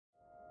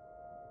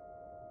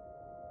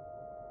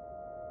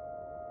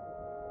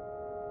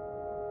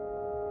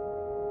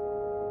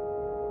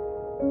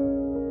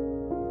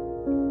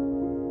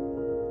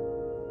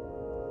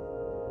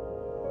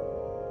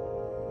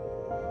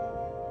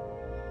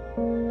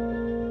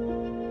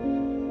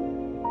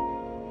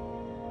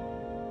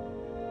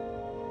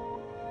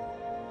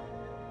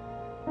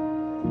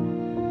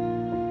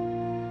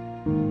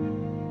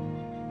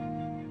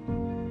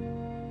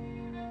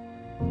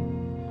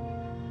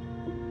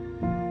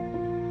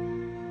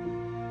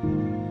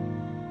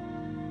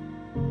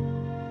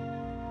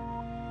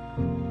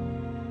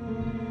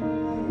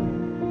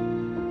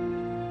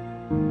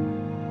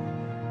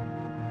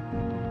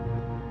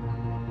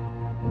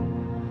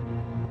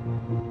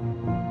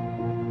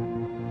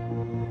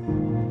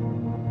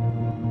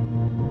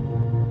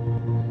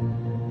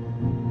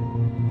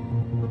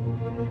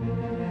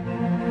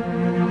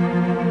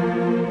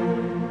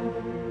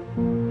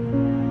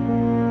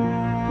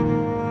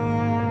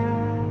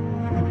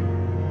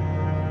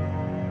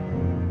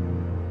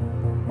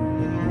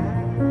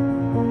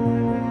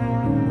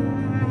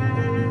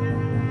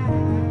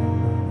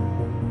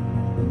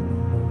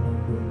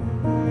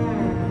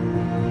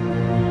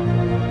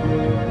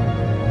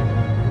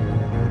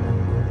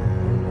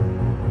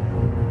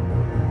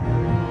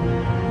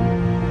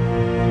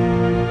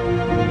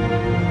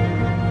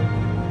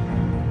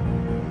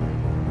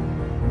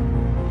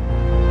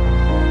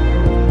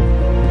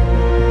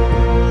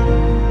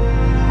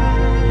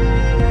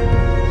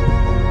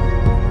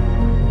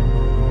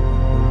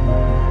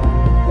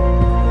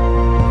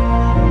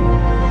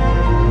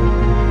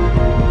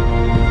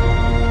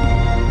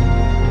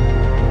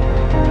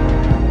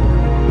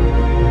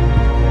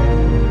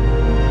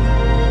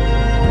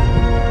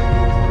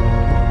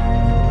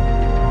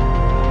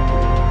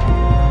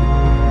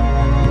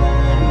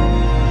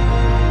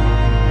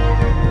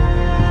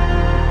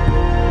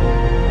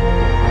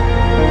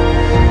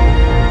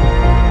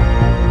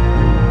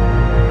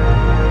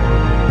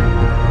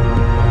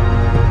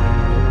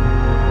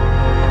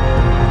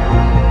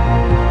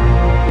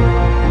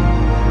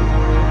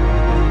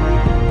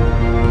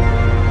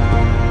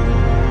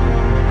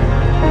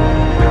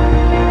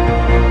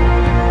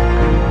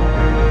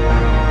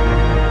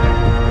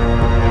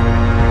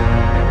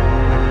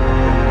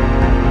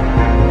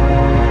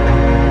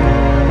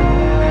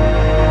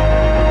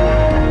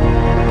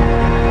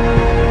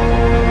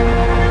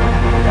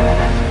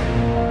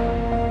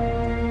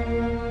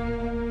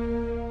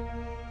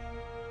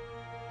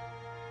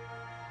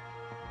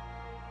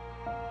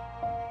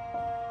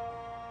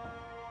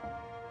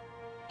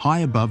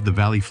High above the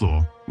valley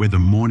floor, where the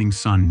morning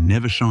sun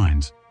never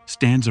shines,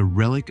 stands a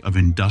relic of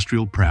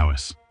industrial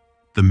prowess,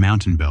 the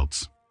mountain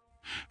belts.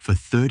 For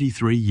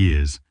 33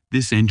 years,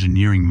 this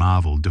engineering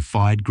marvel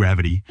defied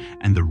gravity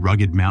and the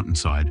rugged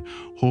mountainside,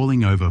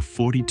 hauling over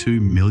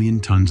 42 million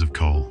tons of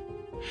coal.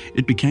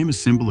 It became a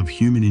symbol of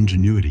human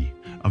ingenuity,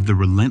 of the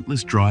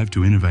relentless drive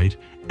to innovate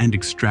and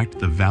extract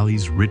the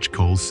valley's rich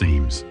coal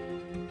seams.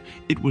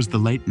 It was the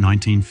late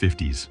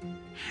 1950s.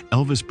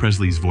 Elvis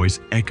Presley's voice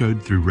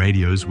echoed through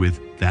radios with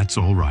 "That's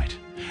All Right,"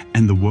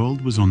 and the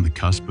world was on the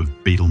cusp of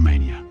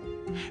Beatlemania.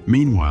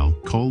 Meanwhile,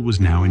 coal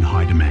was now in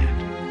high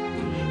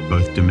demand.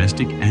 Both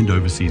domestic and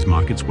overseas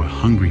markets were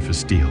hungry for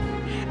steel,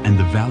 and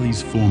the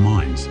valley's four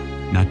mines,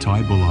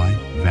 Nattai Bulli,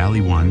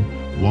 Valley 1,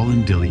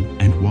 Wollondilly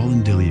and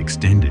Wollondilly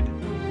Extended,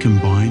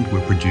 combined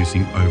were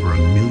producing over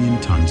 1 million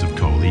tons of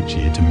coal each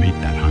year to meet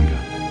that hunger.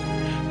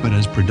 But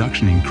as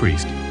production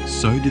increased,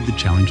 so did the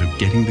challenge of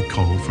getting the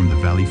coal from the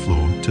valley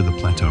floor to the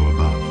plateau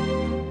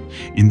above.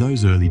 In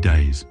those early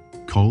days,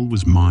 coal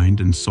was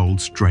mined and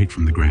sold straight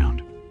from the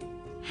ground.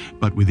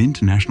 But with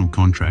international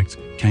contracts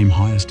came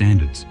higher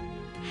standards.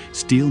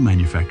 Steel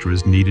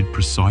manufacturers needed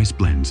precise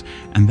blends,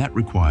 and that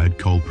required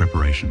coal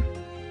preparation.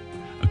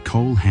 A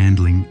coal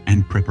handling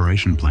and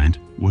preparation plant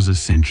was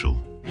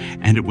essential,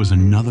 and it was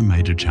another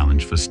major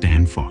challenge for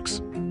Stan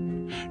Fox.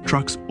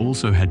 Trucks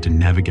also had to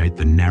navigate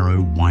the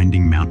narrow,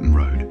 winding mountain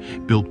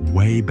road, built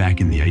way back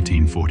in the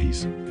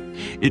 1840s.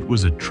 It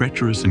was a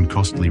treacherous and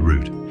costly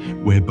route,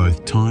 where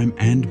both time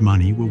and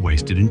money were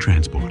wasted in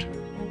transport.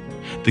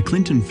 The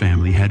Clinton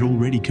family had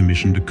already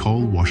commissioned a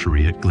coal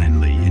washery at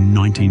Glenlee in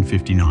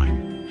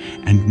 1959,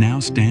 and now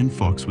Stan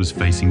Fox was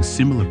facing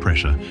similar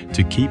pressure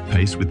to keep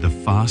pace with the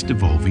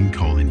fast-evolving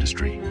coal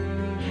industry.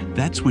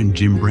 That's when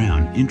Jim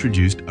Brown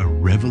introduced a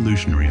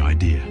revolutionary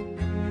idea.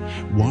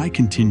 Why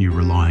continue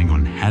relying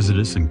on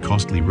hazardous and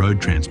costly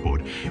road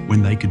transport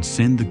when they could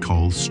send the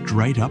coal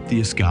straight up the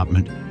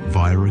escarpment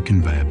via a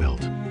conveyor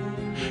belt?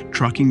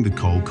 Trucking the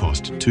coal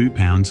cost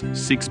 £2,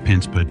 6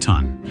 pence per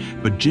tonne,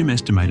 but Jim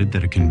estimated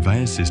that a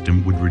conveyor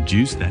system would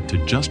reduce that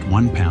to just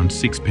 £1,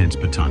 6 pence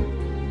per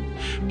tonne.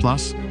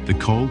 Plus, the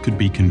coal could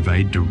be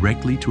conveyed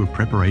directly to a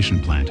preparation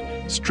plant,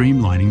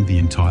 streamlining the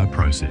entire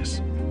process.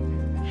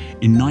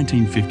 In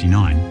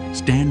 1959,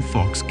 Stan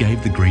Fox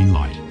gave the green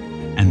light,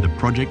 and the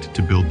project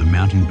to build the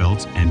mountain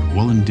belts and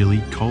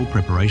Wollondilly coal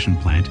preparation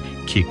plant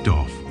kicked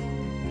off.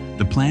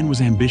 The plan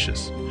was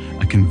ambitious,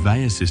 a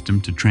conveyor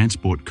system to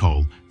transport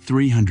coal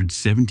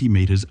 370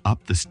 metres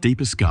up the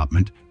steep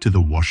escarpment to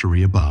the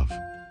washery above.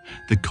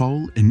 The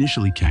coal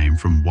initially came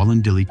from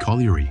Wollondilly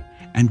Colliery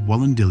and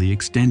Wollondilly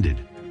Extended,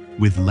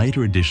 with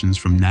later additions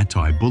from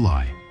Nattai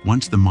Bulli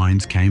once the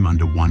mines came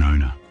under one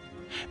owner.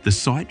 The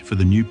site for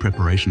the new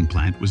preparation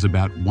plant was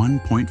about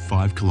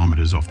 1.5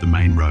 kilometres off the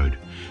main road,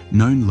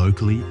 known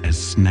locally as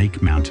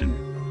Snake Mountain.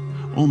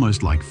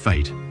 Almost like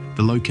fate,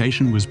 the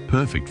location was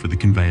perfect for the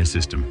conveyor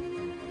system.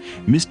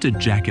 Mr.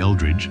 Jack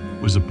Eldridge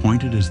was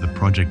appointed as the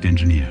project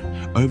engineer,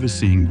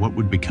 overseeing what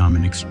would become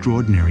an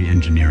extraordinary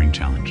engineering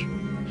challenge.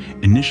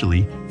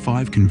 Initially,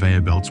 5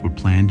 conveyor belts were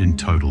planned in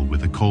total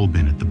with a coal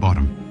bin at the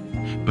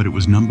bottom, but it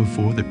was number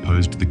 4 that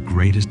posed the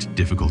greatest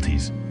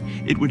difficulties.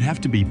 It would have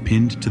to be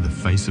pinned to the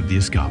face of the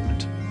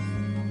escarpment.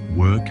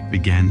 Work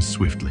began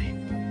swiftly.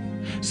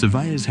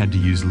 Surveyors had to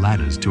use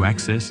ladders to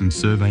access and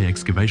survey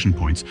excavation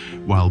points,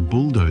 while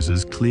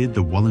bulldozers cleared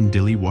the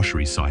Wollondilly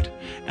washery site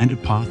and a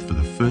path for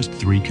the first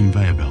 3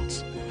 conveyor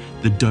belts,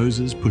 the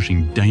dozers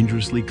pushing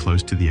dangerously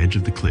close to the edge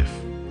of the cliff.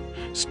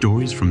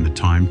 Stories from the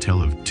time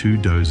tell of 2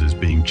 dozers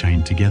being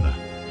chained together,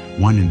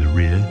 one in the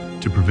rear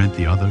to prevent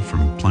the other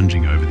from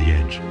plunging over the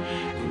edge,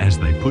 as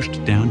they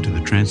pushed down to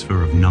the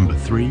transfer of number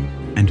 3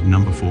 and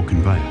number 4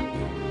 conveyor.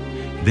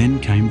 Then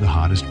came the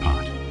hardest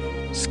part,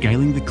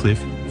 scaling the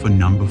cliff for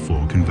number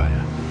 4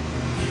 conveyor.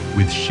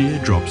 With sheer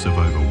drops of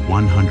over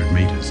 100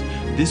 metres,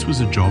 this was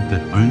a job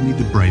that only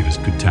the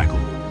bravest could tackle.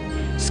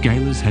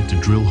 Scalers had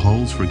to drill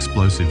holes for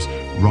explosives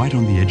right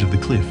on the edge of the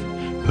cliff,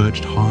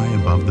 perched high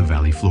above the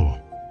valley floor.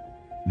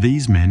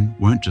 These men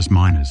weren't just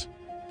miners,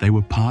 they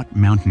were part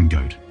mountain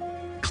goat,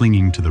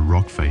 clinging to the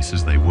rock face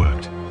as they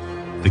worked.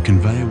 The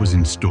conveyor was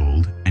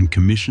installed and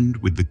commissioned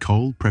with the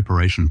coal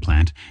preparation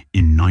plant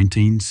in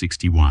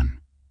 1961.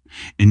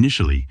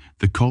 Initially,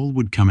 the coal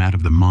would come out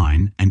of the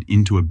mine and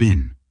into a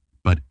bin,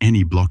 but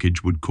any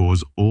blockage would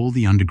cause all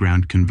the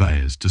underground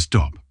conveyors to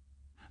stop.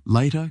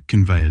 Later,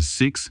 conveyors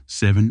 6,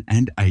 7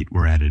 and 8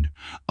 were added,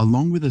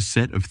 along with a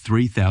set of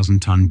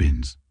 3,000-ton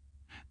bins.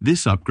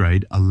 This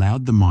upgrade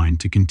allowed the mine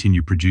to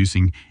continue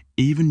producing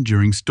even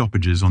during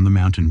stoppages on the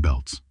mountain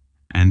belts,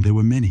 and there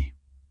were many.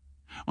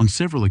 On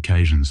several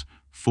occasions,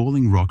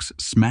 falling rocks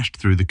smashed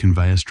through the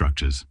conveyor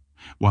structures,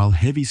 while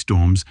heavy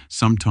storms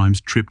sometimes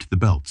tripped the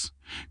belts,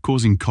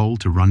 causing coal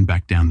to run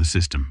back down the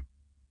system.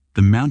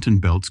 The mountain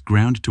belts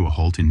ground to a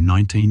halt in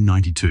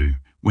 1992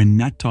 when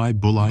Nattai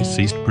Bulli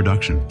ceased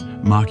production,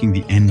 marking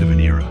the end of an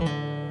era.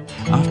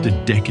 After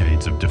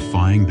decades of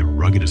defying the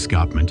rugged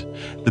escarpment,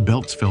 the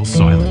belts fell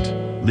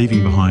silent,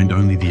 leaving behind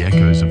only the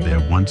echoes of their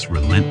once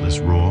relentless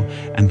roar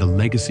and the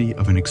legacy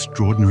of an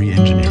extraordinary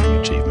engineering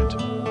achievement.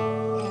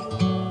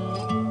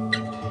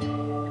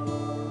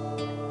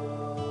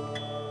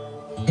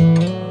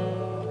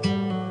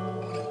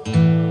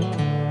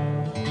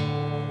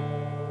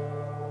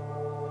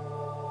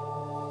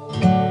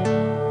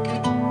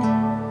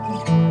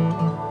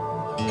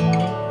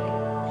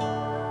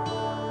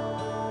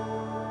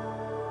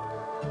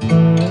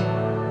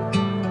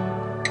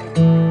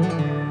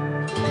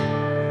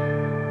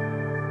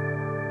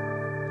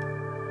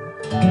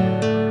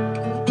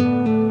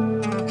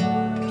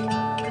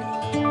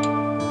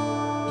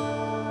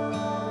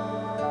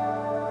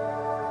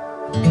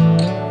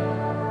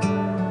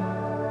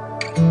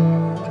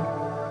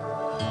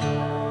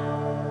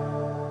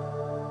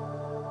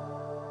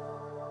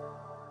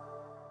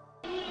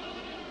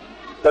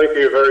 Thank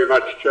you very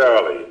much,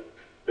 Charlie.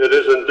 It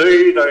is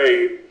indeed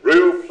a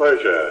real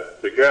pleasure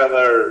to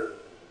gather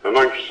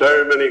amongst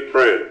so many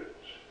friends.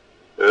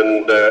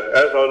 And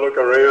as I look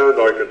around,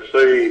 I can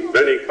see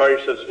many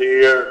faces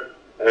here,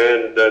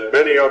 and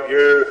many of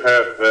you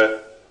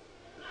have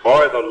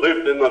either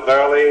lived in the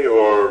valley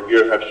or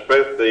you have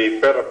spent the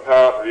better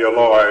part of your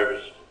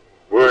lives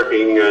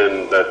working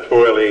and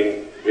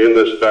toiling in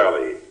this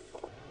valley.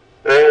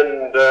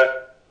 And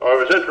I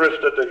was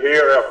interested to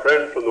hear our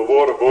friend from the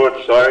Water Board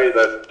say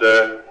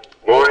that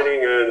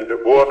mining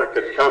and water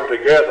could come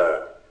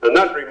together. And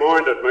that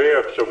reminded me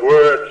of some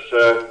words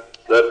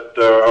that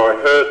I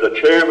heard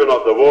the chairman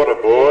of the Water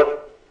Board,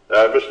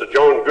 Mr.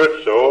 John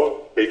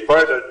Goodsall, he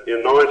quoted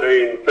in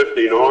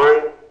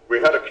 1959, "We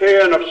had a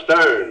cairn of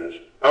stones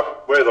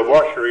up where the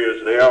washery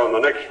is now on the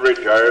next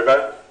ridge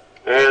over,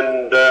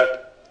 and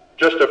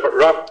just a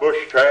rough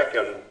bush track,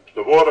 and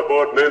the Water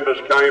Board members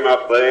came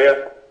up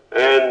there,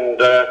 and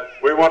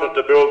we wanted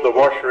to build the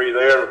washery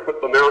there and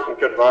put the mountain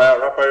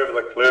conveyor up over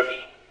the cliffs."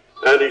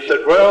 And he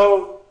said,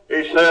 well,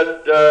 there's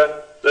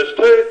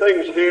 2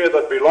 things here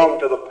that belong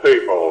to the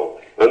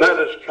people, and that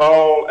is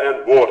coal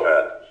and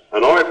water.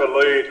 And I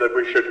believe that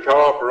we should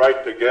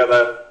cooperate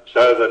together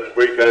so that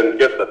we can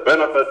get the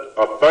benefit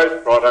of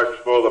both products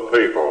for the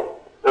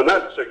people. And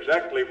that's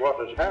exactly what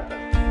has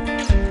happened.